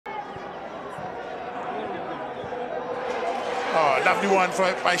lovely one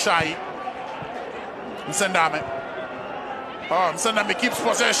by Shai. Msendame. Oh, Msendame keeps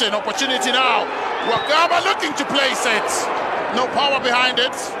possession. Opportunity now. Wakaba looking to place it. No power behind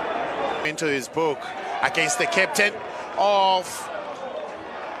it. Into his book against the captain of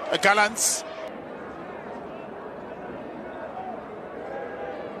Gallants.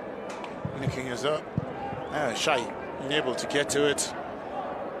 Nicking is up. Shai unable to get to it.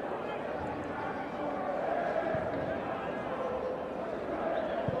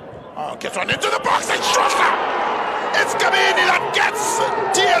 Oh, gets one into the box and Shota! It's Kamini that gets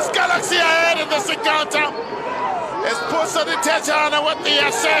TS Galaxy ahead in this encounter. It's Pusa the Tejana with the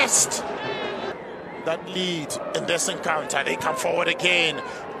assist. That lead in this encounter, they come forward again.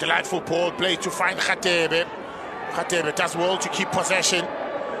 Delightful ball play to find Khatebe. Khatebe does well to keep possession.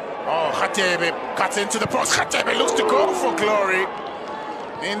 Oh, Khatebe cuts into the box. Khatebe looks to go for glory.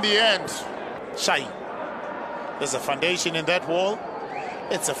 In the end, Shai. There's a foundation in that wall.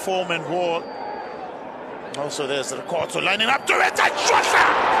 It's a four-man wall. Also, there's the Koto lining up to it and Shota!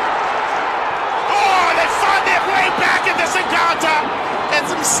 Oh, they found their way back in this encounter.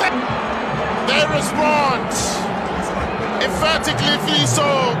 It's himself. They respond emphatically so.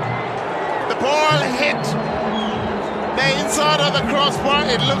 The ball hit the inside of the crossbar.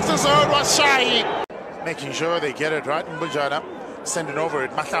 It looks as though it was Shai. Making sure they get it right in Bujana. Sending over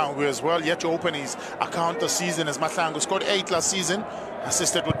it Mahlangu as well, yet to open his account this season as Mahlangu scored 8 last season,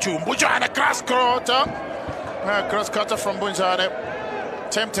 assisted with 2. Bujana cross cutter from Bujana.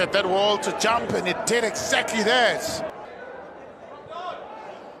 Tempted that wall to jump and it did exactly that.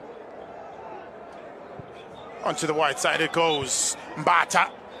 Onto the white side it goes.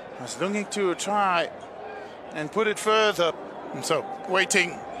 Mbata was looking to try and put it further. And so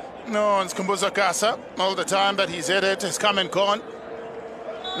waiting. No, it's Kumbuza Kasa. All the time that he's hit it has come and gone.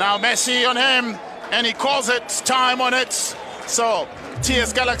 Now Messi on him, and he calls it, time on it. So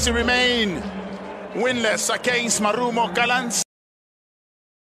TS Galaxy remain winless against Marumo Gallants.